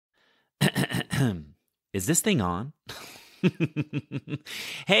Is this thing on?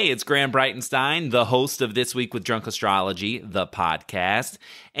 Hey, it's Graham Breitenstein, the host of This Week with Drunk Astrology, the podcast.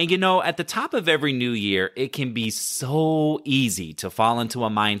 And at the top of every new year, it can be so easy to fall into a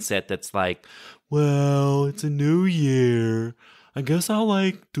mindset that's like, well, it's a new year. I guess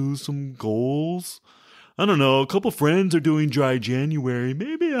I'll do some goals. I don't know, a couple friends are doing dry January.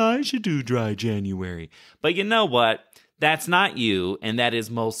 Maybe I should do dry January. But you know what? That's not you, and that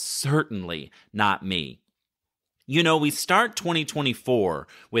is most certainly not me. We start 2024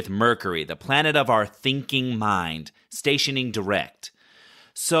 with Mercury, the planet of our thinking mind, stationing direct.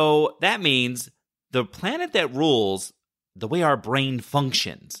 So that means the planet that rules the way our brain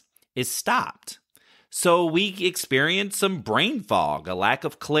functions is stopped. So we experience some brain fog, a lack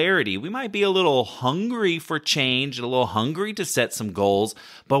of clarity. We might be a little hungry for change, a little hungry to set some goals,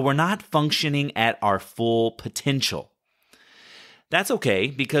 but we're not functioning at our full potential. That's okay,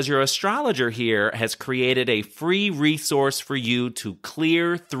 because your astrologer here has created a free resource for you to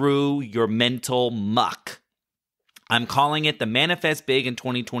clear through your mental muck. I'm calling it the Manifest Big in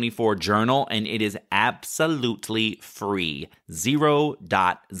 2024 Journal, and it is absolutely free.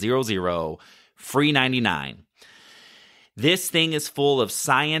 0.00, free 99. This thing is full of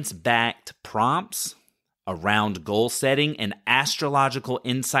science-backed prompts around goal setting and astrological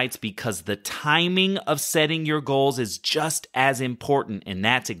insights, because the timing of setting your goals is just as important, and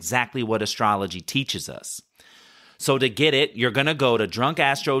that's exactly what astrology teaches us. So to get it, you're going to go to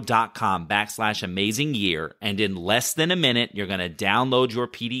drunkastro.com/amazing year, and in less than a minute, you're going to download your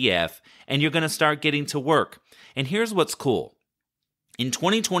PDF, and you're going to start getting to work. And here's what's cool. In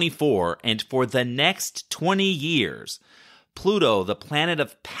 2024, and for the next 20 years, Pluto, the planet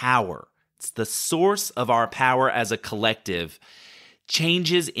of power, it's the source of our power as a collective,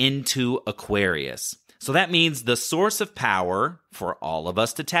 changes into Aquarius. So that means the source of power for all of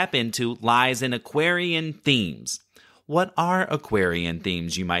us to tap into lies in Aquarian themes. What are Aquarian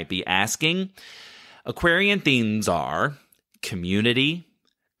themes, you might be asking? Aquarian themes are community,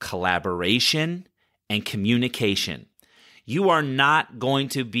 collaboration, and communication. You are not going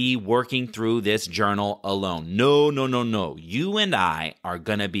to be working through this journal alone. No. You and I are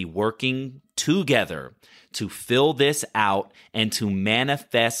going to be working together to fill this out and to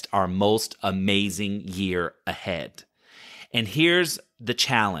manifest our most amazing year ahead. And here's the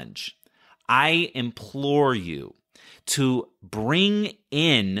challenge. I implore you to bring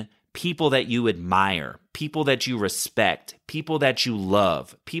in people that you admire, people that you respect, people that you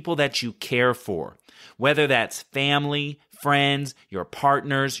love, people that you care for, whether that's family, friends, your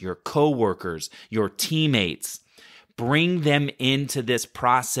partners, your coworkers, your teammates. Bring them into this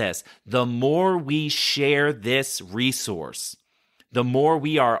process. The more we share this resource, the more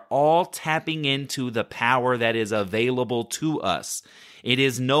we are all tapping into the power that is available to us. It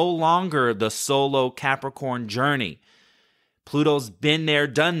is no longer the solo Capricorn journey. Pluto's been there,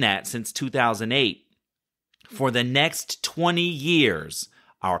 done that since 2008. For the next 20 years,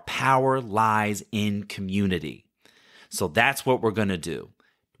 our power lies in community. So that's what we're going to do.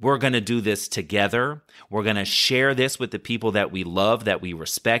 We're going to do this together. We're going to share this with the people that we love, that we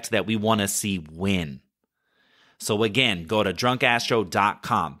respect, that we want to see win. So again, go to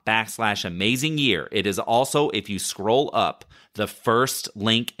drunkastro.com/amazing year. It is also, if you scroll up, the first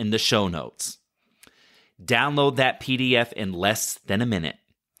link in the show notes. Download that PDF in less than a minute,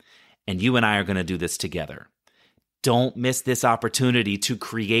 and you and I are going to do this together. Don't miss this opportunity to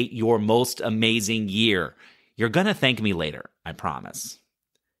create your most amazing year. You're going to thank me later, I promise.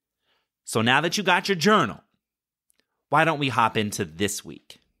 So now that you got your journal, why don't we hop into this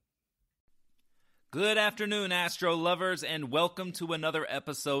week? Good afternoon, Astro lovers, and welcome to another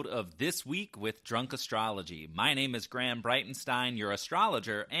episode of This Week with Drunk Astrology. My name is Graham Breitenstein, your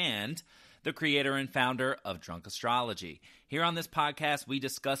astrologer, and the creator and founder of Drunk Astrology. Here on this podcast, we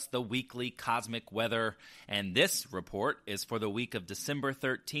discuss the weekly cosmic weather, and this report is for the week of December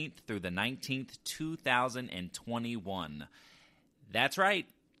 13th through the 19th, 2021. That's right.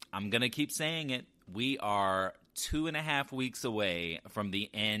 I'm going to keep saying it. We are 2.5 weeks away from the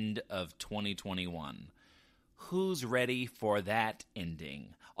end of 2021. Who's ready for that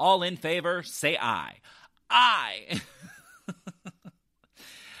ending? All in favor, say aye. Aye!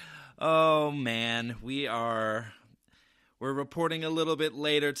 Oh, man, we're reporting a little bit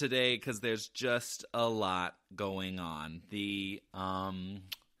later today because there's just a lot going on. The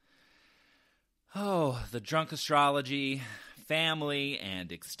Drunk Astrology family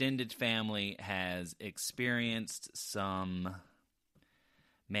and extended family has experienced some,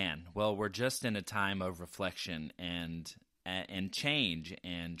 we're just in a time of reflection and change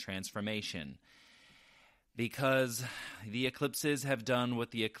and transformation. because the eclipses have done what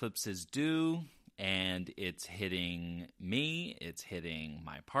the eclipses do, and it's hitting me, it's hitting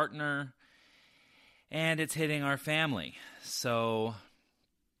my partner, and it's hitting our family. So,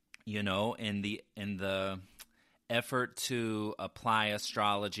 in the effort to apply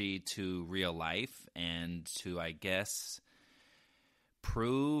astrology to real life and to, I guess,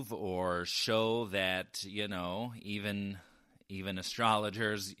 prove or show that, even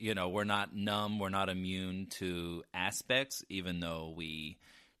astrologers, we're not numb, we're not immune to aspects, even though we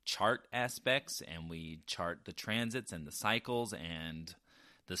chart aspects and we chart the transits and the cycles and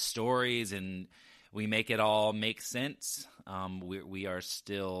the stories, and we make it all make sense. We are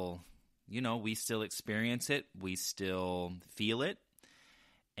still, we still experience it, we still feel it,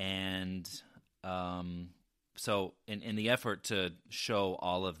 and so in the effort to show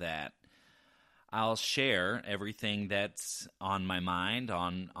all of that, I'll share everything that's on my mind,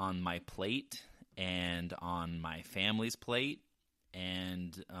 on my plate, and on my family's plate,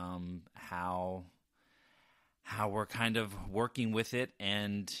 and how we're kind of working with it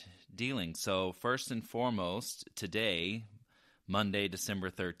and dealing. So first and foremost, today, Monday, December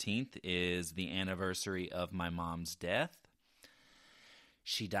 13th, is the anniversary of my mom's death.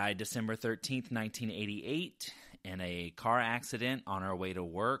 She died December 13th, 1988, in a car accident on her way to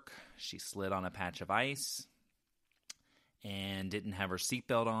work. She slid on a patch of ice and didn't have her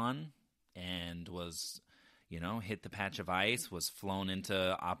seatbelt on and was, hit the patch of ice, was flown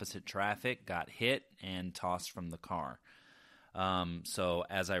into opposite traffic, got hit, and tossed from the car. So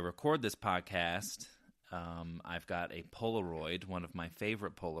as I record this podcast, I've got a Polaroid, one of my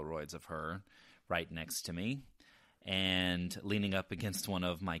favorite Polaroids of her, right next to me, and leaning up against one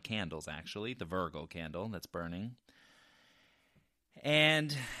of my candles, actually, the Virgo candle that's burning.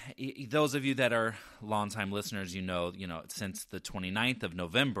 And those of you that are longtime listeners, since the 29th of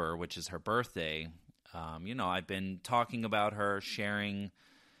November, which is her birthday, I've been talking about her, sharing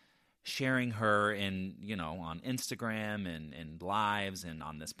her in, on Instagram and lives and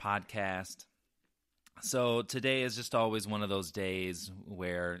on this podcast. So today is just always one of those days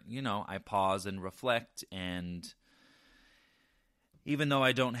where, I pause and reflect, and even though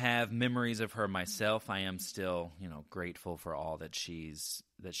I don't have memories of her myself, I am still, grateful for all that she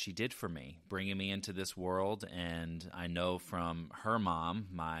did for me, bringing me into this world. And I know from her mom,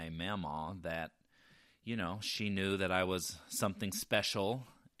 my mama, that, she knew that I was something special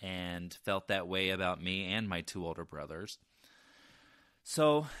and felt that way about me and my two older brothers.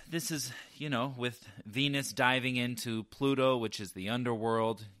 So this is, with Venus diving into Pluto, which is the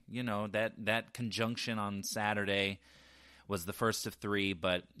underworld, that conjunction on Saturday was the first of three,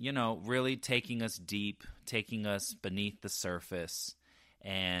 but, really taking us deep, taking us beneath the surface,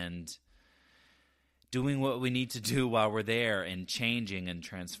 and doing what we need to do while we're there, and changing and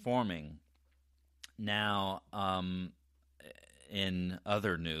transforming. Now, in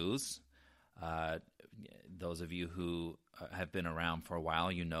other news, those of you who have been around for a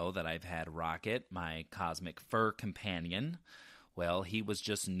while, that I've had Rocket, my cosmic fur companion. Well, he was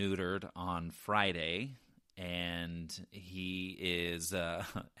just neutered on Friday, and he is,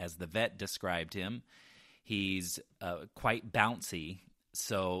 as the vet described him, he's quite bouncy.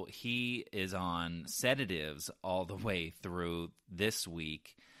 So he is on sedatives all the way through this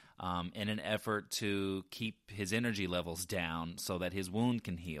week in an effort to keep his energy levels down so that his wound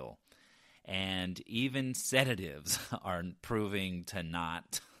can heal. And even sedatives are proving to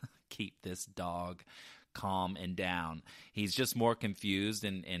not keep this dog calm and down. He's just more confused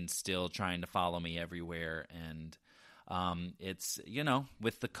and still trying to follow me everywhere. And it's,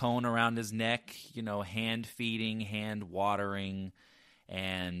 with the cone around his neck, hand feeding, hand watering,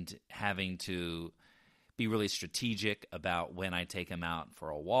 and having to be really strategic about when I take him out for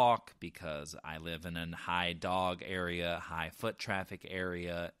a walk, because I live in a high dog area, high foot traffic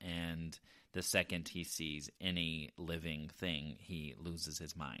area, and the second he sees any living thing, he loses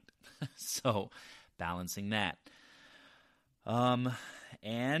his mind. So balancing that.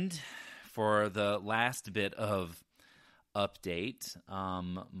 And for the last bit of update,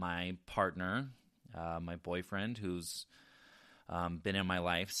 my partner, my boyfriend, who's been in my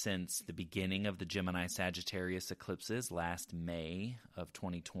life since the beginning of the Gemini Sagittarius eclipses last May of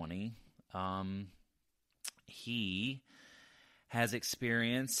 2020, he has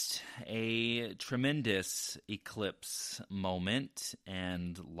experienced a tremendous eclipse moment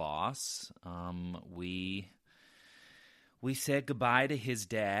and loss. We said goodbye to his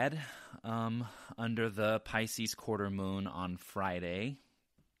dad under the Pisces quarter moon on Friday,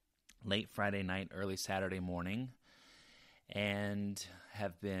 late Friday night, early Saturday morning, and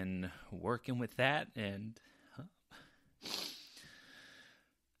have been working with that and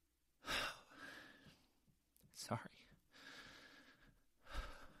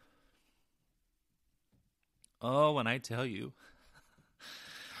Oh, when I tell you.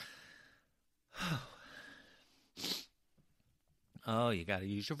 Oh, you got to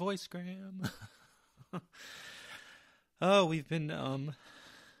use your voice, Graham. Oh, we've been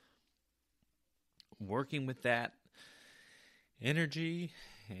working with that energy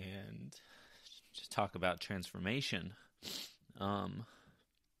and just talk about transformation.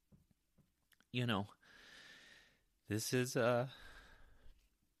 This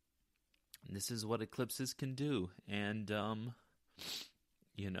is what eclipses can do, and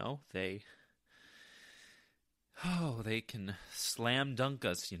they can slam dunk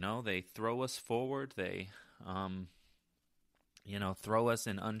us. They throw us forward. They throw us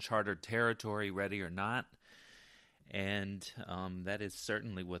in uncharted territory, ready or not. And that is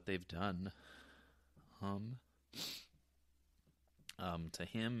certainly what they've done to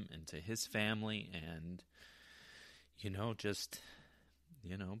him and to his family, and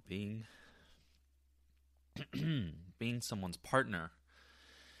being being someone's partner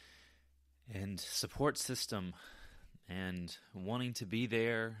and support system, and wanting to be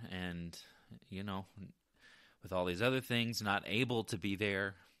there, and with all these other things, not able to be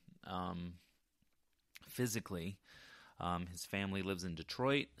there physically. His family lives in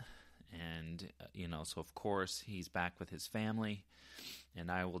Detroit, and so of course he's back with his family, and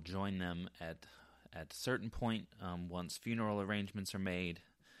I will join them at a certain point once funeral arrangements are made.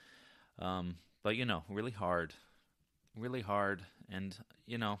 But really hard, and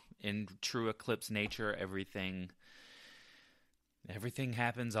in true eclipse nature, everything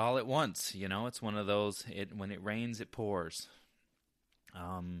happens all at once. It's one of those. When it rains, it pours.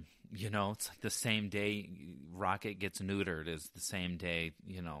 It's like the same day Rocket gets neutered is the same day,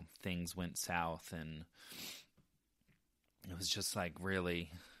 things went south, and it was just like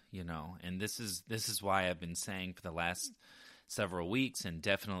really, and this is why I've been saying for the last several weeks, and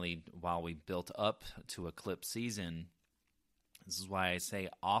definitely while we built up to eclipse season, this is why I say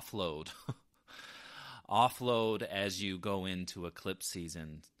offload. Offload as you go into eclipse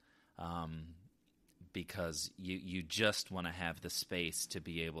season. Because you just want to have the space to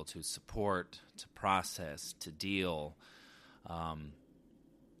be able to support, to process, to deal,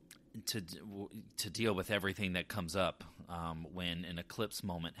 to deal with everything that comes up when an eclipse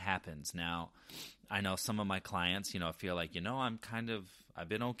moment happens. Now, I know some of my clients, feel like, I've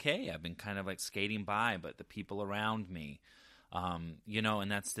been okay. I've been kind of like skating by, but the people around me, and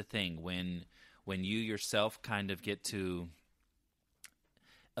that's the thing. When you yourself kind of get to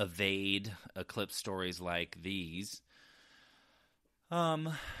evade eclipse stories like these,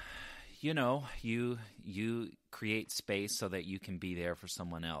 you create space so that you can be there for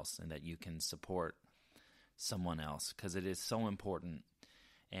someone else and that you can support someone else, because it is so important,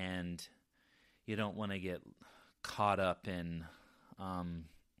 and you don't want to get caught up in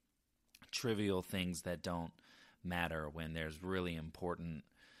trivial things that don't matter when there's really important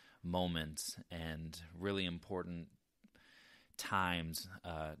moments and really important times,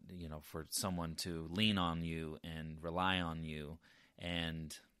 for someone to lean on you and rely on you.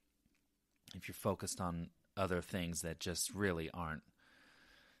 And if you're focused on other things that just really aren't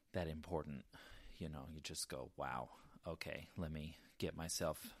that important, you just go, wow, okay, let me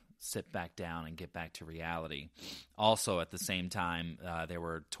sit back down and get back to reality. Also, at the same time, there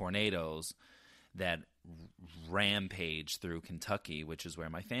were tornadoes that rampaged through Kentucky, which is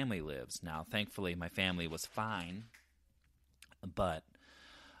where my family lives. Now, thankfully, my family was fine, but,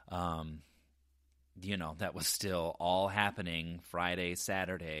 that was still all happening Friday,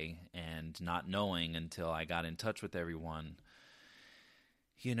 Saturday, and not knowing until I got in touch with everyone.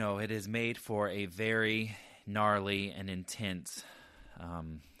 It is made for a very gnarly and intense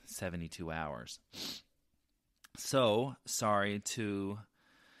 72 hours. So, sorry to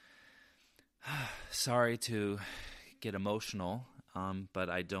get emotional,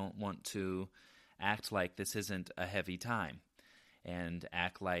 but I don't want to act like this isn't a heavy time, and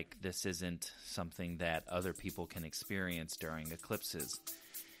act like this isn't something that other people can experience during eclipses.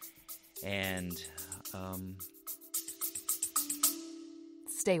 And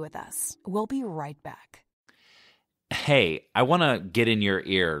stay with us. We'll be right back. Hey, I want to get in your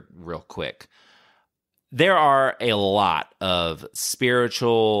ear real quick. There are a lot of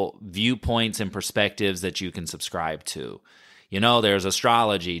spiritual viewpoints and perspectives that you can subscribe to. There's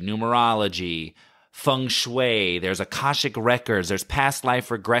astrology, numerology, feng shui, there's Akashic records, there's past life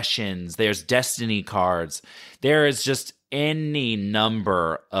regressions, there's destiny cards. There is just any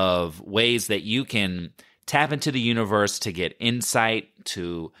number of ways that you can tap into the universe to get insight,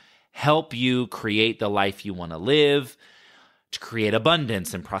 to help you create the life you want to live, to create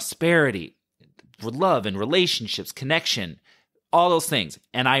abundance and prosperity, love and relationships, connection, all those things.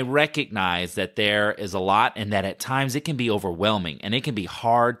 And I recognize that there is a lot and that at times it can be overwhelming and it can be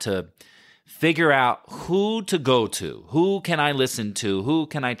hard to figure out who to go to, who can I listen to, who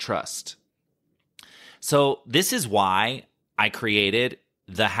can I trust. So this is why I created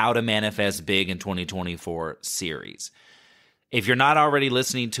the How to Manifest Big in 2024 series. If you're not already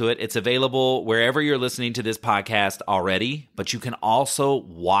listening to it, it's available wherever you're listening to this podcast already, but you can also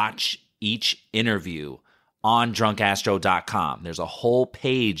watch each interview on drunkastro.com. There's a whole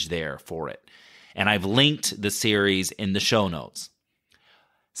page there for it. And I've linked the series in the show notes.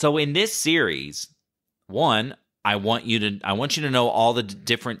 So in this series, one, I want you to know all the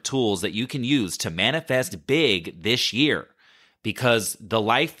different tools that you can use to manifest big this year. Because the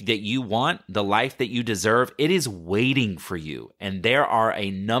life that you want, the life that you deserve, it is waiting for you. And there are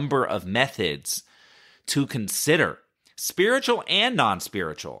a number of methods to consider, spiritual and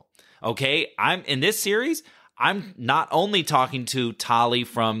non-spiritual. Okay, in this series, I'm not only talking to Tali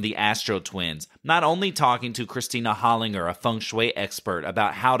from the Astro Twins, not only talking to Christina Hollinger, a feng shui expert,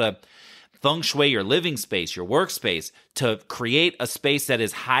 about how to feng shui your living space, your workspace, to create a space that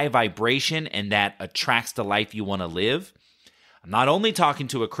is high vibration and that attracts the life you want to live. I'm not only talking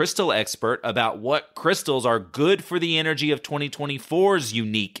to a crystal expert about what crystals are good for the energy of 2024's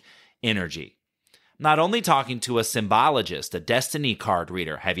unique energy. I'm not only talking to a symbologist, a destiny card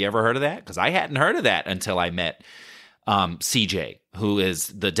reader. Have you ever heard of that? Because I hadn't heard of that until I met CJ, who is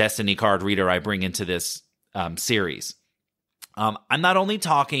the destiny card reader I bring into this series. I'm not only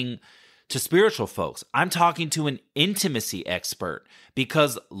talking to spiritual folks, I'm talking to an intimacy expert,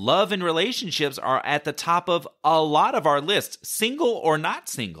 because love and relationships are at the top of a lot of our lists, single or not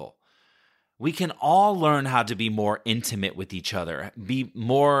single. We can all learn how to be more intimate with each other, be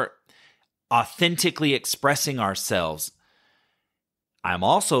more authentically expressing ourselves. I'm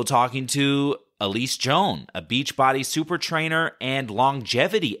also talking to Elise Joan, a Beachbody super trainer and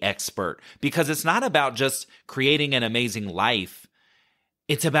longevity expert, because it's not about just creating an amazing life.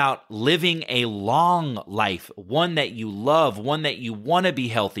 It's about living a long life, one that you love, one that you want to be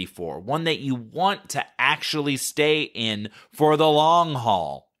healthy for, one that you want to actually stay in for the long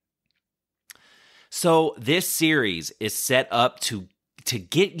haul. So this series is set up to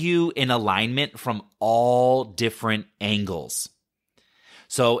get you in alignment from all different angles.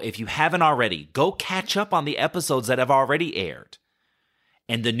 So if you haven't already, go catch up on the episodes that have already aired.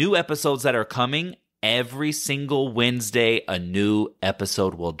 And the new episodes that are coming, every single Wednesday, a new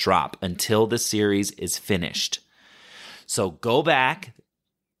episode will drop until the series is finished. So go back,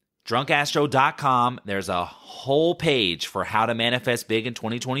 drunkastro.com. There's a whole page for how to manifest big in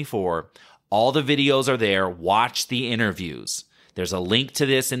 2024. All the videos are there. Watch the interviews. There's a link to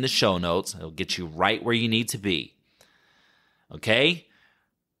this in the show notes. It'll get you right where you need to be. Okay?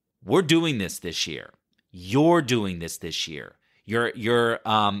 We're doing this year. You're doing this year. Your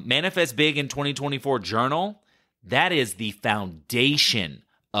Manifest Big in 2024 journal, that is the foundation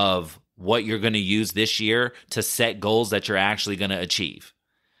of what you're going to use this year to set goals that you're actually going to achieve.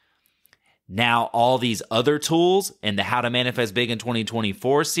 Now, all these other tools and the How to Manifest Big in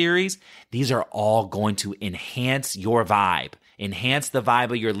 2024 series, these are all going to enhance your vibe, enhance the vibe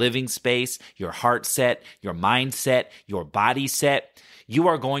of your living space, your heart set, your mindset, your body set. You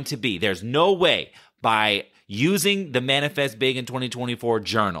are going to be, there's no way by using the Manifest Big in 2024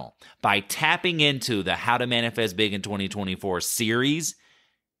 journal, by tapping into the How to Manifest Big in 2024 series,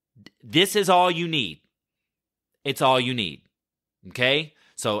 this is all you need. It's all you need. Okay?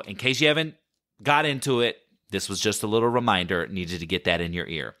 So in case you haven't got into it, this was just a little reminder. Needed to get that in your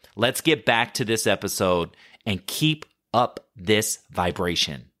ear. Let's get back to this episode and keep up this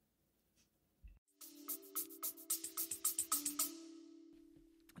vibration.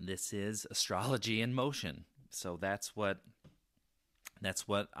 This is Astrology in Motion. So that's what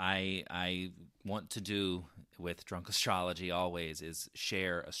I want to do with Drunk Astrology always, is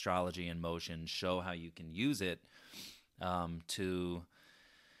share astrology in motion, show how you can use it to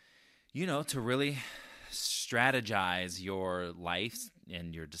really strategize your life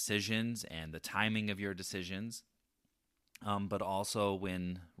and your decisions and the timing of your decisions, but also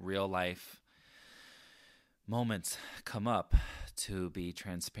when real life moments come up, to be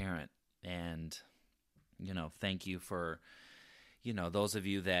transparent. And thank you for those of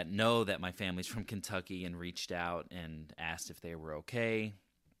you that know that my family's from Kentucky and reached out and asked if they were okay.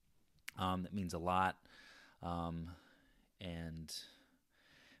 That means a lot. And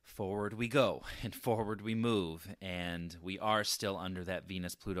forward we go and forward we move. And we are still under that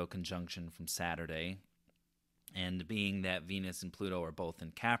Venus-Pluto conjunction from Saturday. And being that Venus and Pluto are both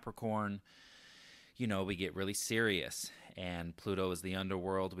in Capricorn, we get really serious. And Pluto is the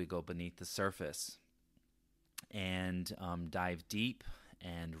underworld. We go beneath the surface. and dive deep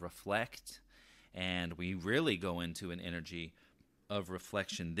and reflect. And we really go into an energy of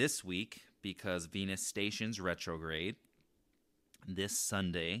reflection this week because Venus stations retrograde this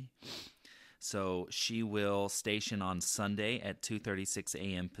Sunday. So she will station on Sunday at 2:36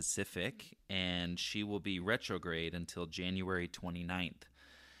 a.m. Pacific, and she will be retrograde until January 29th.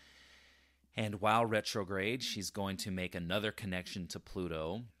 And while retrograde, she's going to make another connection to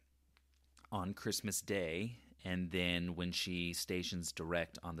Pluto on Christmas Day. And then when she stations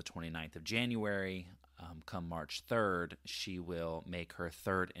direct on the 29th of January, come March 3rd, she will make her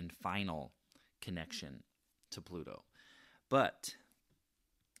third and final connection to Pluto. But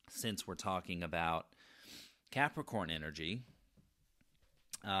since we're talking about Capricorn energy,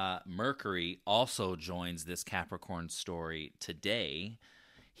 Mercury also joins this Capricorn story today.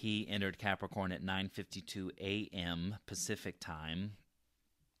 He entered Capricorn at 9:52 a.m. Pacific time,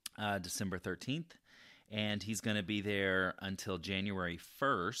 December 13th, and he's going to be there until January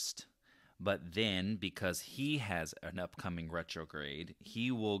 1st. But then, because he has an upcoming retrograde,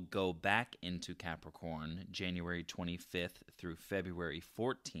 he will go back into Capricorn January 25th through February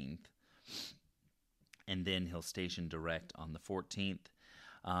 14th. And then he'll station direct on the 14th.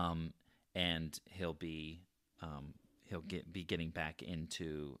 And he'll be getting back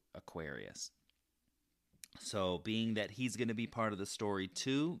into Aquarius. So being that he's going to be part of the story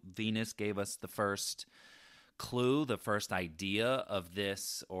too, Venus gave us the first clue, the first idea of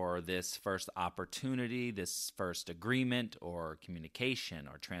this, or this first opportunity, this first agreement or communication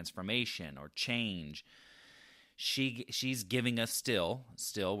or transformation or change. She's giving us still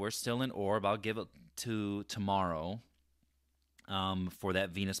we're still in orb. I'll give it to tomorrow for that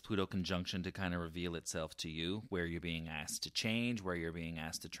Venus-Pluto conjunction to kind of reveal itself to you, where you're being asked to change, where you're being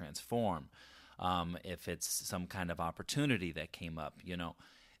asked to transform. If it's some kind of opportunity that came up,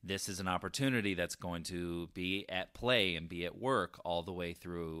 this is an opportunity that's going to be at play and be at work all the way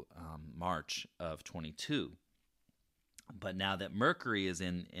through March of 22. But now that Mercury is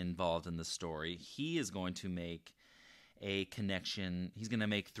involved in the story, he is going to make a connection. He's going to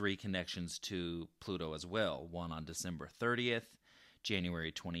make 3 connections to Pluto as well. One on December 30th,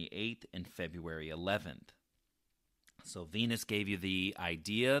 January 28th, and February 11th. So Venus gave you the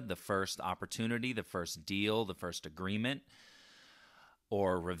idea, the first opportunity, the first deal, the first agreement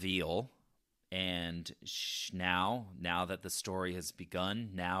or reveal. And now that the story has begun,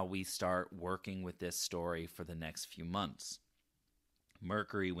 now we start working with this story for the next few months.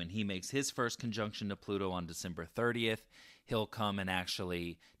 Mercury, when he makes his first conjunction to Pluto on December 30th, he'll come and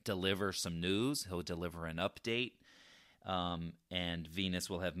actually deliver some news. He'll deliver an update. And Venus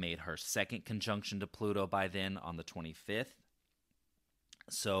will have made her second conjunction to Pluto by then on the 25th.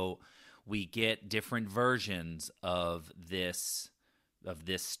 So we get different versions of this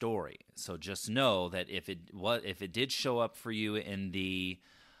story. So just know that if it did show up for you in the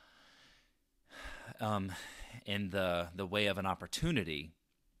way of an opportunity,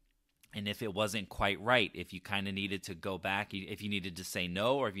 and if it wasn't quite right, if you kind of needed to go back, if you needed to say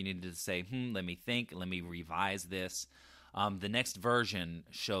no, or if you needed to say, let me think, let me revise this, the next version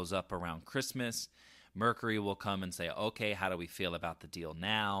shows up around Christmas. Mercury will come and say, okay, how do we feel about the deal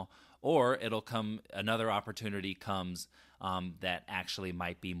now? Or another opportunity comes that actually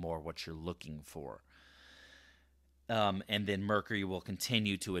might be more what you're looking for. And then Mercury will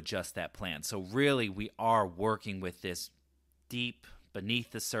continue to adjust that plan. So really, we are working with this deep,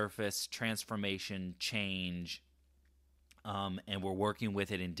 beneath the surface transformation, change, and we're working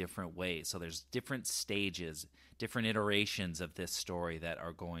with it in different ways. So there's different stages, different iterations of this story that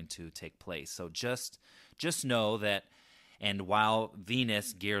are going to take place. So just know that, and while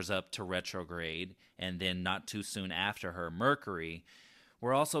Venus gears up to retrograde, and then not too soon after her, Mercury,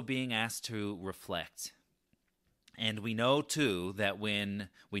 we're also being asked to reflect. And we know, too, that when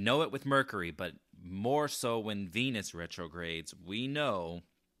we know it with Mercury, but more so when Venus retrogrades, we know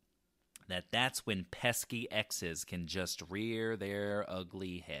that that's when pesky exes can just rear their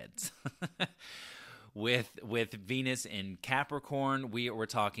ugly heads. With Venus in Capricorn, we're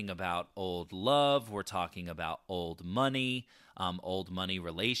talking about old love, we're talking about old money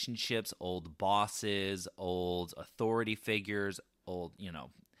relationships, old bosses, old authority figures, old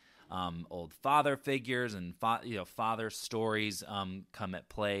father figures, and father stories come at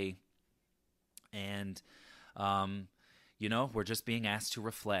play. And we're just being asked to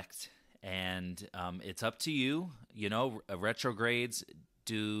reflect, and it's up to you. Retrogrades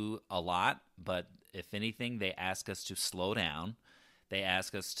do a lot, but if anything, they ask us to slow down. They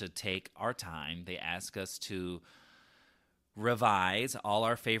ask us to take our time. They ask us to revise. All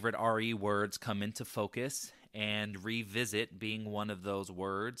our favorite RE words come into focus, and revisit being one of those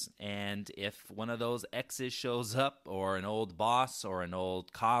words. And if one of those X's shows up, or an old boss or an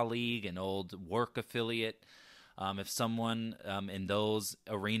old colleague, an old work affiliate, if someone in those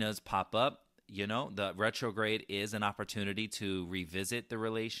arenas pop up, the retrograde is an opportunity to revisit the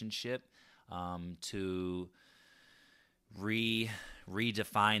relationship, to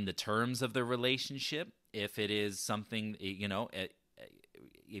redefine the terms of the relationship. If it is something,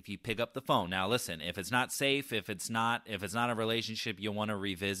 if you pick up the phone. Now listen, if it's not safe, if it's not a relationship you want to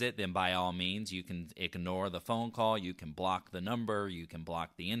revisit, then by all means you can ignore the phone call, you can block the number, you can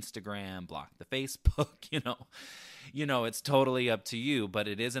block the Instagram, block the Facebook, it's totally up to you, but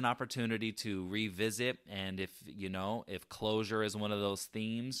it is an opportunity to revisit. And if closure is one of those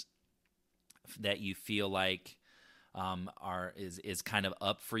themes that you feel like is kind of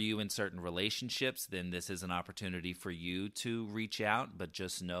up for you in certain relationships, then this is an opportunity for you to reach out. But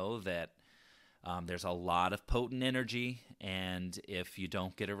just know that there's a lot of potent energy, and if you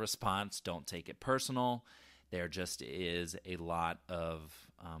don't get a response, don't take it personal. There just is there's a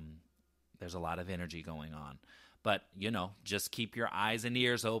lot of energy going on. But, just keep your eyes and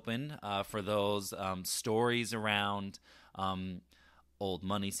ears open for those stories around old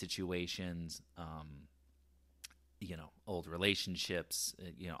money situations, old relationships,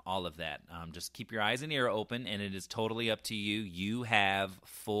 all of that. Just keep your eyes and ear open, and it is totally up to you. You have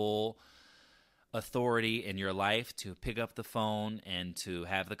full authority in your life to pick up the phone and to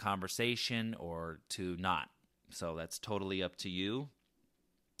have the conversation, or to not. So that's totally up to you.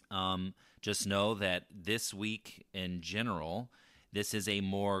 Just know that this week in general, this is a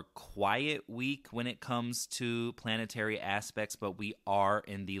more quiet week when it comes to planetary aspects, but we are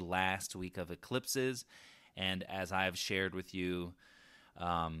in the last week of eclipses. And as I've shared with you,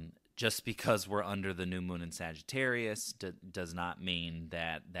 just because we're under the new moon in Sagittarius does not mean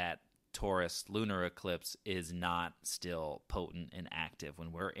that Taurus lunar eclipse is not still potent and active.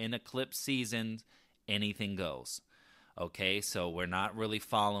 When we're in eclipse season, anything goes. Okay, so we're not really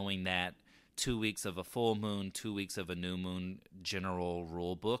following that 2 weeks of a full moon, 2 weeks of a new moon general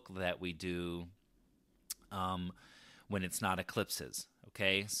rule book that we do when it's not eclipses.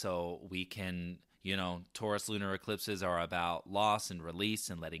 Okay, so we can... Taurus lunar eclipses are about loss and release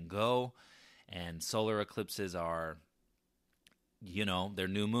and letting go, and solar eclipses are, they're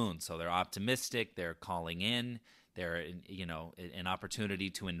new moons, so they're optimistic, they're calling in, they're, an opportunity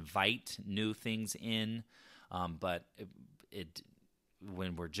to invite new things in, but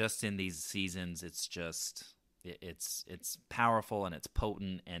when we're just in these seasons, it's just, it's powerful, and it's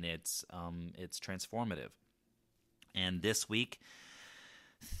potent, and it's transformative. And this week,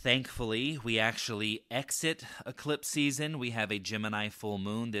 thankfully, we actually exit eclipse season. We have a Gemini full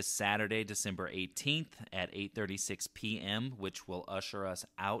moon this Saturday, December 18th at 8:36 p.m., which will usher us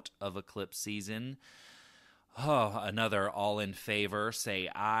out of eclipse season. Oh, another all in favor. Say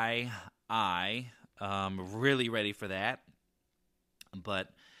I. Really ready for that. But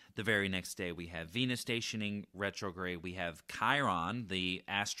the very next day, we have Venus stationing retrograde. We have Chiron, the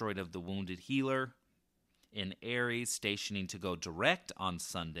asteroid of the wounded healer, in Aries, stationing to go direct on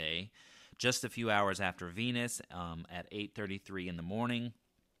Sunday, just a few hours after Venus, at 8:33 in the morning.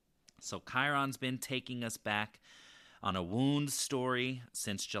 So Chiron's been taking us back on a wound story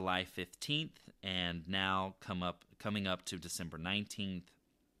since July 15th, and now coming up to December 19th,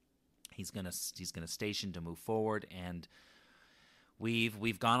 he's gonna station to move forward, and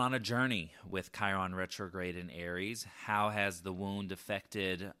we've gone on a journey with Chiron retrograde in Aries. How has the wound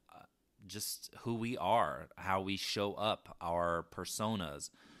affected just who we are, how we show up, our personas,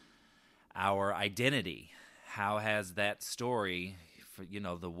 our identity? How has that story, for,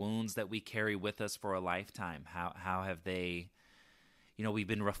 the wounds that we carry with us for a lifetime, how have they, we've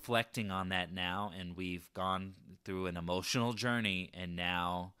been reflecting on that now, and we've gone through an emotional journey, and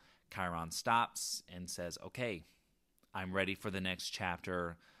now Chiron stops and says, okay, I'm ready for the next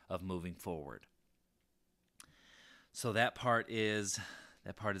chapter of moving forward. So that part is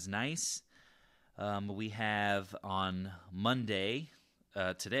nice. We have on Monday,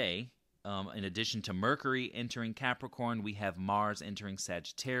 today, in addition to Mercury entering Capricorn, we have Mars entering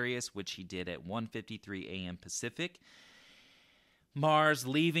Sagittarius, which he did at 1:53 a.m. Pacific. Mars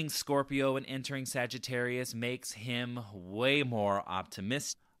leaving Scorpio and entering Sagittarius makes him way more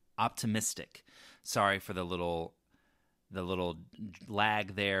optimistic. Sorry for the little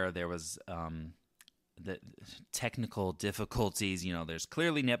lag there. There was the technical difficulties. There's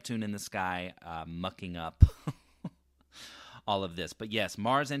clearly Neptune in the sky mucking up all of this. But yes,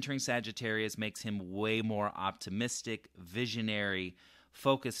 Mars entering Sagittarius makes him way more optimistic, visionary,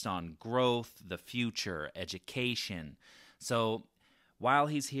 focused on growth, the future, education. So while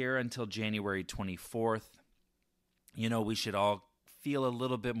he's here until January 24th, we should all feel a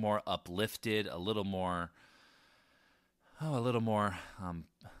little bit more uplifted, a little more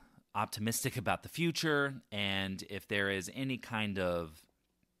optimistic about the future. And if there is any kind of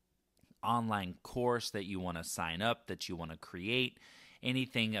online course that you want to sign up, that you want to create,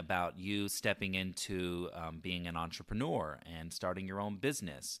 anything about you stepping into being an entrepreneur and starting your own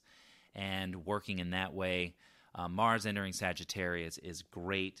business and working in that way, Mars entering Sagittarius is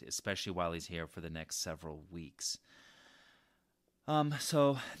great, especially while he's here for the next several weeks.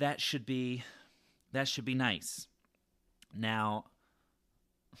 So that should be nice. Now,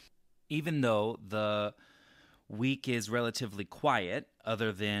 even though the week is relatively quiet,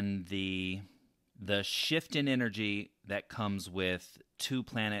 other than the shift in energy that comes with two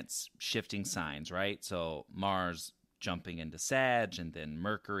planets shifting signs, right? So Mars jumping into Sag, and then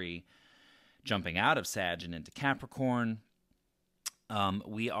Mercury jumping out of Sag and into Capricorn.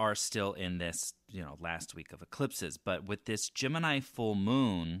 We are still in this, last week of eclipses. But with this Gemini full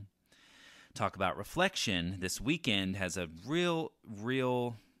moon, talk about reflection, this weekend has a real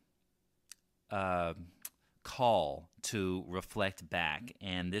call to reflect back.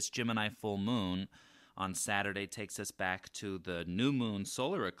 And this Gemini full moon on Saturday takes us back to the new moon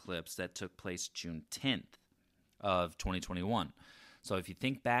solar eclipse that took place June 10th of 2021. So if you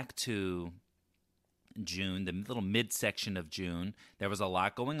think back to June, the little midsection of June, there was a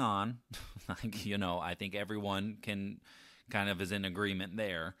lot going on. I think everyone kind of is in agreement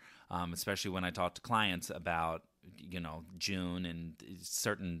there, especially when I talk to clients about, June and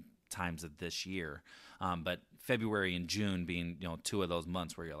certain times of this year. But February and June being, two of those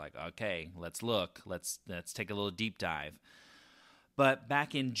months where you're like, okay, let's look, let's take a little deep dive. But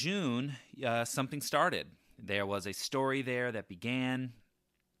back in June, something started. There was a story there that began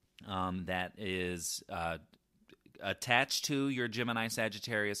that is attached to your Gemini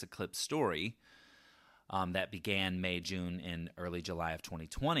Sagittarius eclipse story that began May, June, and early July of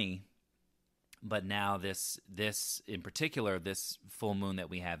 2020. But now this in particular, this full moon that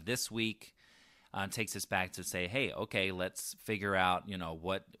we have this week takes us back to say, hey, okay, let's figure out,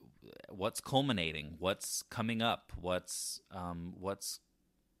 what's culminating, what's coming up, what's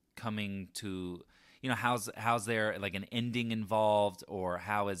coming to, how's there like an ending involved, or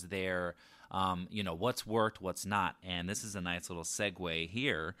how is there, what's worked, what's not. And this is a nice little segue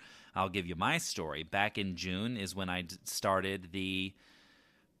here. I'll give you my story. Back in June is when I started the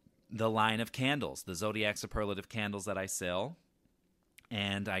line of candles, the Zodiac Superlative candles that I sell.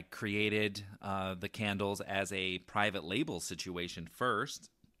 And I created the candles as a private label situation first.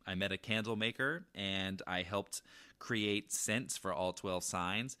 I met a candle maker and I helped create scents for all 12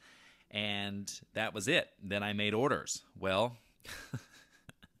 signs. And that was it. Then I made orders. Well,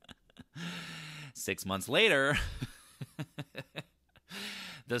 6 months later,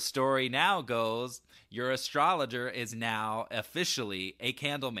 the story now goes, your astrologer is now officially a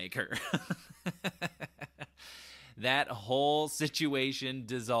candle maker. That whole situation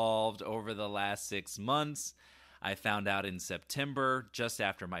dissolved over the last 6 months. I found out in September, just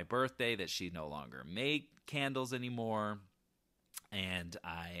after my birthday, that she no longer made candles anymore. And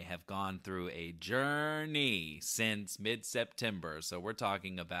I have gone through a journey since mid-September. So we're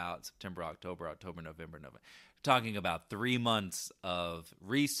talking about September, October, November. We're talking about 3 months of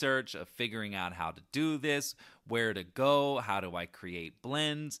research, of figuring out how to do this, where to go, how do I create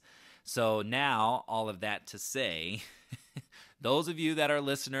blends. So now, all of that to say, those of you that are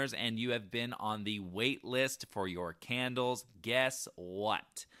listeners and you have been on the wait list for your candles, guess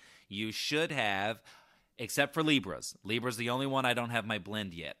what? You should have, except for Libras. Libra's the only one I don't have my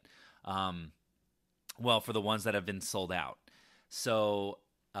blend yet. For the ones that have been sold out. So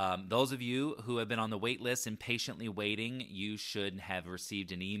those of you who have been on the wait list and patiently waiting, you should have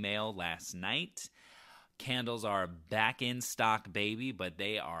received an email last night. Candles are back in stock, baby, but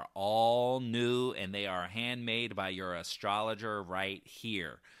they are all new and they are handmade by your astrologer right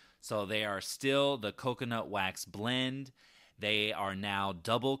here. So they are still the coconut wax blend. They are now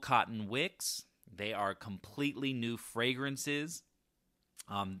double cotton wicks. They are completely new fragrances.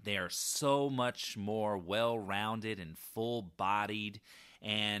 They are so much more well-rounded and full-bodied.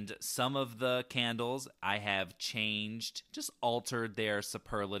 And some of the candles I have changed, just altered their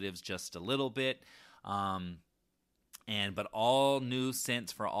superlatives just a little bit. But all new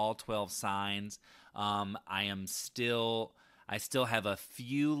scents for all 12 signs. I still have a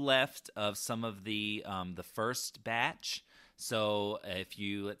few left of some of the first batch. So if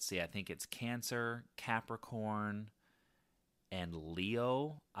you, let's see, I think it's Cancer, Capricorn, and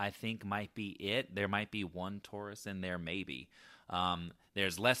Leo, I think might be it. There might be one Taurus in there, maybe.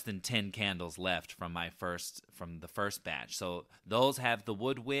 There's less than 10 candles left from the first batch. So those have the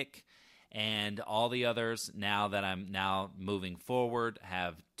wood wick. And all the others, now that I'm now moving forward,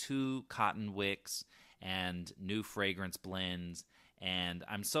 have 2 cotton wicks and new fragrance blends. And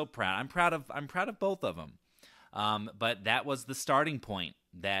I'm so proud. I'm proud of both of them. But that was the starting point,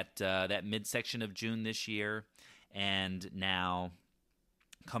 that midsection of June this year, and now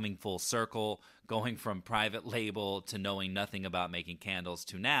coming full circle, going from private label to knowing nothing about making candles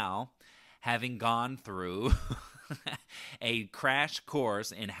to now having gone through a crash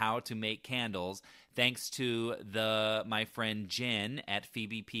course in how to make candles, thanks to my friend Jen at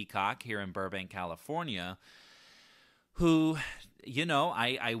Phoebe Peacock here in Burbank, California, who,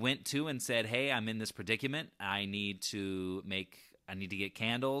 I went to and said, hey, I'm in this predicament. I need to get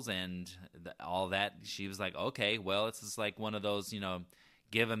candles and all that. She was like, okay, well, it's just like one of those,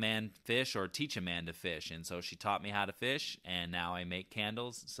 give a man fish or teach a man to fish. And so she taught me how to fish, and now I make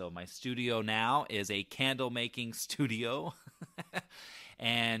candles. So my studio now is a candle making studio.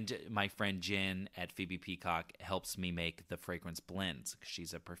 And my friend Jen at Phoebe Peacock helps me make the fragrance blends.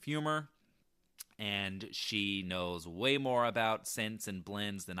 She's a perfumer, and she knows way more about scents and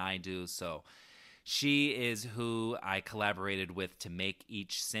blends than I do. So she is who I collaborated with to make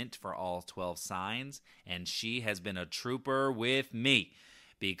each scent for all 12 signs. And she has been a trooper with me,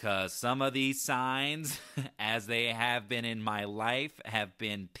 because some of these signs, as they have been in my life, have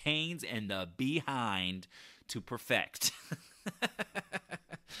been pains in the behind to perfect.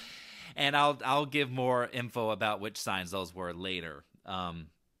 And I'll give more info about which signs those were later.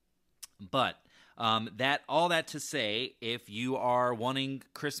 But all that to say, if you are wanting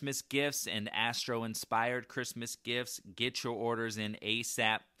Christmas gifts and Astro-inspired Christmas gifts, get your orders in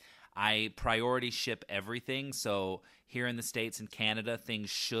ASAP. I priority ship everything, so here in the States and Canada, things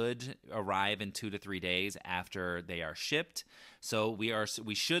should arrive in 2 to 3 days after they are shipped. So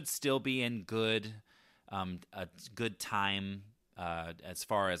we should still be in a good time as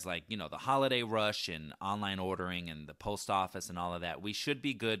far as the holiday rush and online ordering and the post office and all of that. We should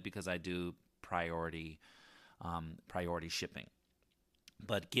be good because I do priority shipping.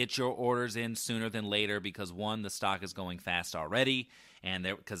 But get your orders in sooner than later, because one, the stock is going fast already, and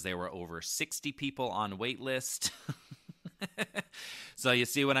because there were over 60 people on wait list. So you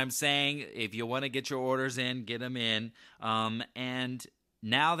see what I'm saying? If you want to get your orders in, get them in. And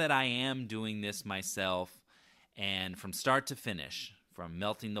now that I am doing this myself, and from start to finish, from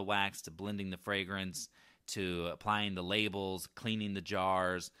melting the wax to blending the fragrance to applying the labels, cleaning the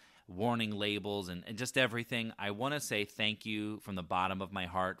jars, warning labels, and just everything, I want to say thank you from the bottom of my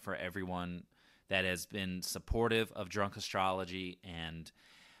heart for everyone that has been supportive of Drunk Astrology. And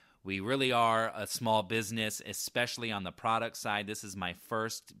we really are a small business, especially on the product side. This is my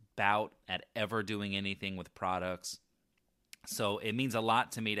first bout at ever doing anything with products. So it means a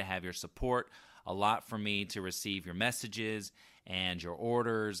lot to me to have your support, a lot for me to receive your messages and your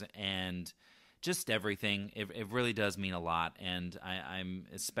orders and just everything. It really does mean a lot. And I'm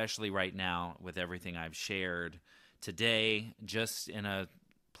especially right now with everything I've shared today, just in a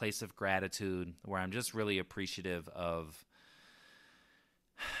place of gratitude where I'm just really appreciative of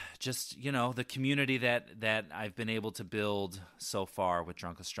just, the community that I've been able to build so far with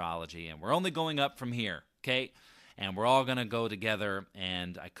Drunk Astrology. And we're only going up from here, okay? And we're all going to go together,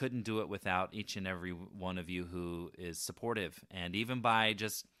 and I couldn't do it without each and every one of you who is supportive. And even by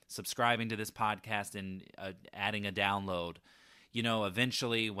just subscribing to this podcast and adding a download,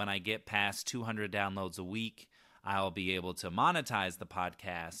 eventually when I get past 200 downloads a week, I'll be able to monetize the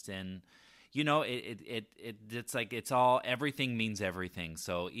podcast. And it's like everything means everything.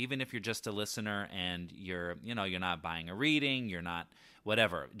 So even if you're just a listener and you're not buying a reading, you're not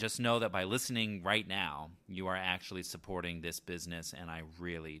whatever, just know that by listening right now, you are actually supporting this business, and I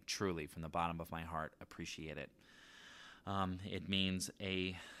really, truly, from the bottom of my heart, appreciate it. It means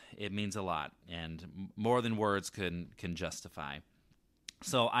a lot, and more than words can justify.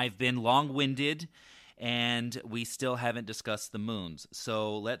 So I've been long-winded, and we still haven't discussed the moons.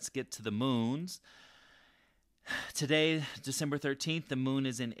 So let's get to the moons. Today, December 13th, the moon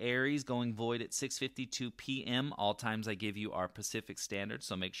is in Aries, going void at 6:52 p.m. All times I give you are Pacific Standard,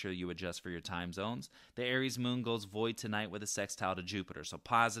 so make sure you adjust for your time zones. The Aries moon goes void tonight with a sextile to Jupiter, so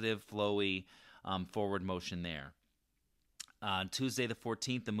positive, flowy, forward motion there. Tuesday the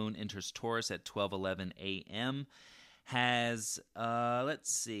 14th, the moon enters Taurus at 12:11 a.m. Has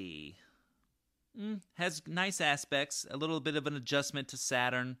nice aspects, a little bit of an adjustment to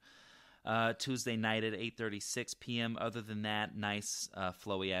Saturn Tuesday night at 8:36 p.m. Other than that, nice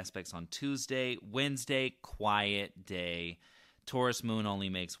flowy aspects on Tuesday. Wednesday, quiet day. Taurus moon only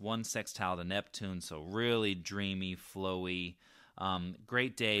makes one sextile to Neptune, so really dreamy, flowy.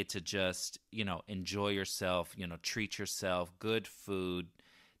 Great day to just, enjoy yourself, treat yourself, good food,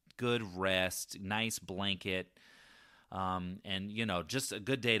 good rest, nice blanket, and, just a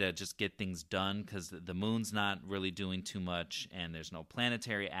good day to just get things done because the moon's not really doing too much and there's no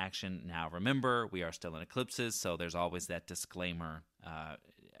planetary action. Now, remember, we are still in eclipses, so there's always that disclaimer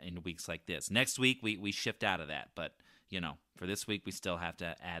in weeks like this. Next week, we shift out of that, but, for this week, we still have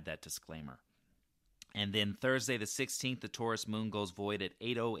to add that disclaimer. And then Thursday the 16th, the Taurus moon goes void at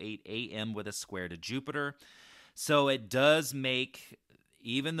 8:08 a.m. with a square to Jupiter. So it does make,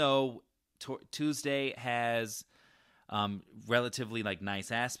 even though Tuesday has relatively nice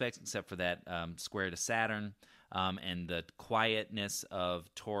aspects, except for that square to Saturn and the quietness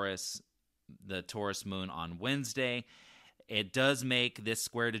of Taurus, the Taurus moon on Wednesday, it does make this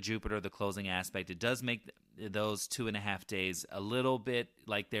square to Jupiter, the closing aspect, it does make those 2.5 days a little bit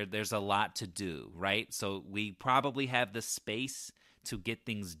like there's a lot to do, right? So we probably have the space to get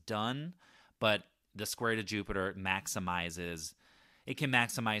things done, but the square to Jupiter it can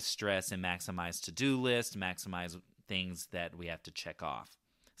maximize stress and maximize to-do list, maximize things that we have to check off.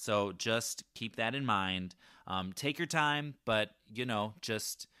 So just keep that in mind. Take your time, but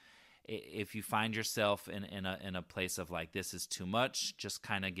just if you find yourself in a place of this is too much, just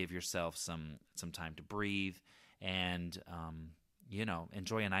kind of give yourself some time to breathe and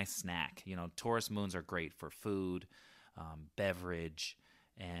enjoy a nice snack. Taurus moons are great for food, beverage,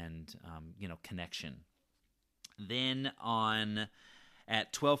 and connection. Then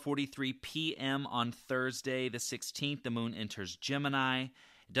at 12:43 p.m. on Thursday, the 16th, the moon enters Gemini. It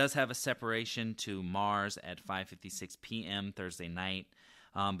does have a separation to Mars at 5:56 p.m. Thursday night.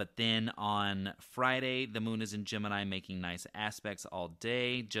 But then on Friday, the moon is in Gemini, making nice aspects all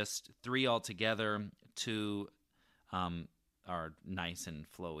day. Just 3 altogether. 2 are nice and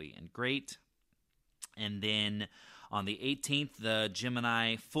flowy and great. And then on the 18th, the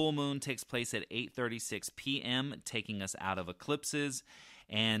Gemini Full Moon takes place at 8:36 p.m., taking us out of eclipses.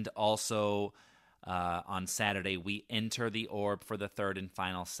 And also on Saturday, we enter the orb for the third and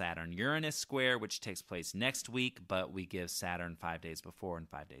final Saturn-Uranus square, which takes place next week, but we give Saturn 5 days before and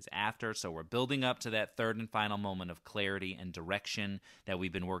 5 days after. So we're building up to that third and final moment of clarity and direction that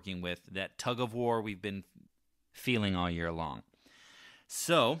we've been working with, that tug of war we've been feeling all year long.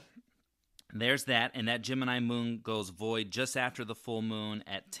 So there's that, and that Gemini moon goes void just after the full moon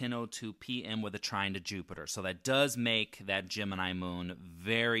at 10:02 p.m. with a trine to Jupiter. So that does make that Gemini moon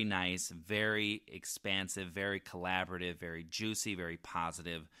very nice, very expansive, very collaborative, very juicy, very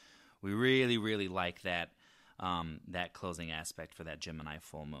positive. We really, really like that closing aspect for that Gemini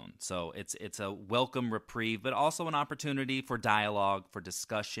full moon. So it's a welcome reprieve, but also an opportunity for dialogue, for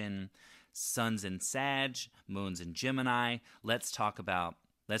discussion. Sun's in Sag, moon's in Gemini. Let's talk,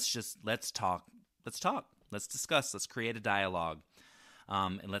 let's discuss, let's create a dialogue,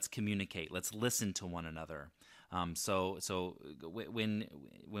 and let's communicate, let's listen to one another. So when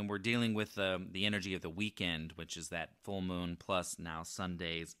we're dealing with the energy of the weekend, which is that full moon plus now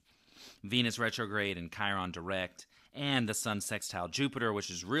Sundays, Venus retrograde and Chiron direct, and the sun sextile Jupiter, which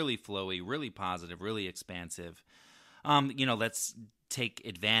is really flowy, really positive, really expansive, let's take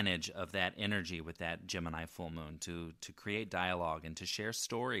advantage of that energy with that Gemini full moon to create dialogue and to share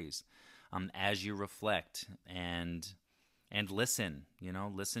stories as you reflect and listen.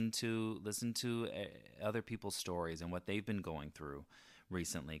 Listen to other people's stories and what they've been going through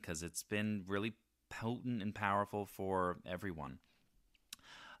recently, because it's been really potent and powerful for everyone.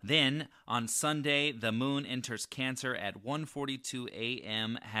 Then, on Sunday, the moon enters Cancer at 1:42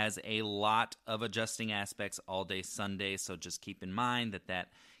 a.m., has a lot of adjusting aspects all day Sunday, so just keep in mind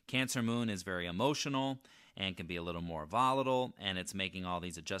that Cancer moon is very emotional and can be a little more volatile, and it's making all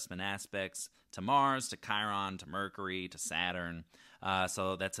these adjustment aspects to Mars, to Chiron, to Mercury, to Saturn.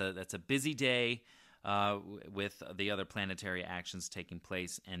 So that's a busy day with the other planetary actions taking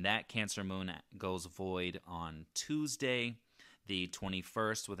place, and that Cancer moon goes void on Tuesday, the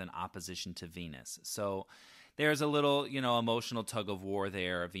 21st, with an opposition to Venus. So there's a little, emotional tug of war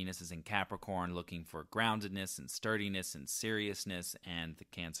there. Venus is in Capricorn looking for groundedness and sturdiness and seriousness, and the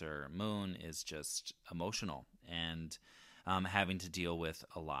Cancer moon is just emotional and having to deal with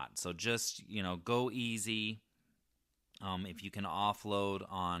a lot. So just, go easy. If you can offload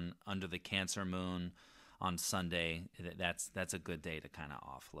under the Cancer moon on Sunday, that's a good day to kind of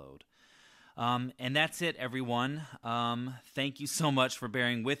offload. And that's it, everyone. Thank you so much for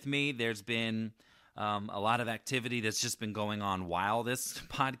bearing with me. There's been a lot of activity that's just been going on while this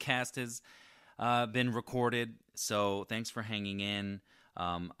podcast has been recorded. So thanks for hanging in.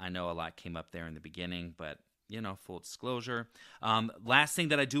 I know a lot came up there in the beginning, but, full disclosure. Last thing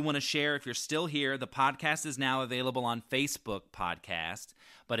that I do want to share, if you're still here, the podcast is now available on Facebook Podcast,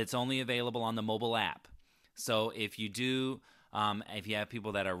 but it's only available on the mobile app. So if you do If you have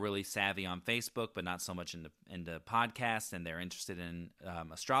people that are really savvy on Facebook, but not so much into podcasts, and they're interested in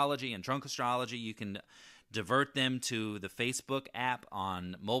astrology and drunk astrology, you can divert them to the Facebook app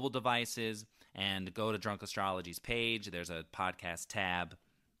on mobile devices and go to Drunk Astrology's page. There's a podcast tab.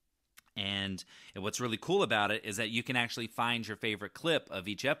 And what's really cool about it is that you can actually find your favorite clip of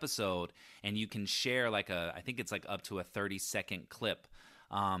each episode, and you can share I think it's like up to a 30-second clip,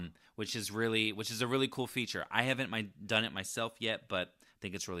 which is a really cool feature. I haven't done it myself yet, but I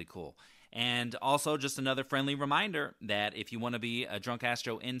think it's really cool. And also, just another friendly reminder that if you want to be a Drunk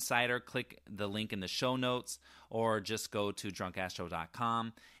Astro Insider, click the link in the show notes, or just go to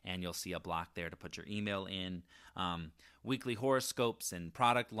drunkastro.com, and you'll see a block there to put your email in. Weekly horoscopes and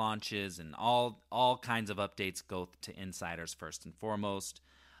product launches and all kinds of updates go to insiders first and foremost.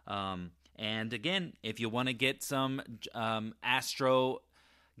 And again, if you want to get some Astro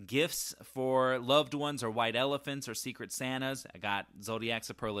gifts for loved ones, or white elephants, or secret Santas, I got Zodiac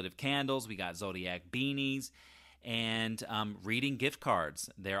superlative candles, we got Zodiac beanies, and reading gift cards.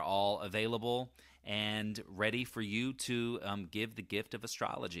 They're all available and ready for you to give the gift of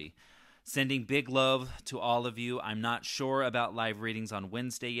astrology. Sending big love to all of you. I'm not sure about live readings on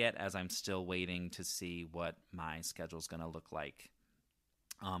Wednesday yet, as I'm still waiting to see what my schedule is going to look like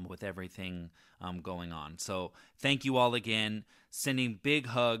with everything going on. So thank you all again. Sending big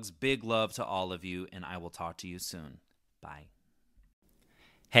hugs, big love to all of you, and I will talk to you soon. Bye.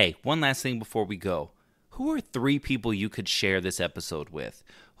 Hey, one last thing before we go. Who are 3 people you could share this episode with?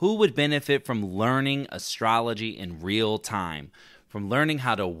 Who would benefit from learning astrology in real time? From learning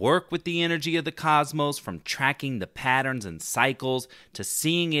how to work with the energy of the cosmos, from tracking the patterns and cycles, to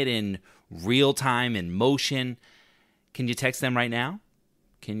seeing it in real time in motion. Can you text them right now?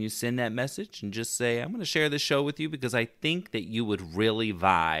 Can you send that message and just say, I'm going to share this show with you because I think that you would really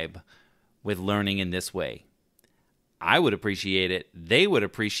vibe with learning in this way. I would appreciate it, they would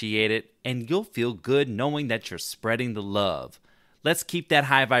appreciate it, and you'll feel good knowing that you're spreading the love. Let's keep that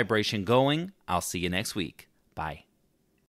high vibration going. I'll see you next week. Bye.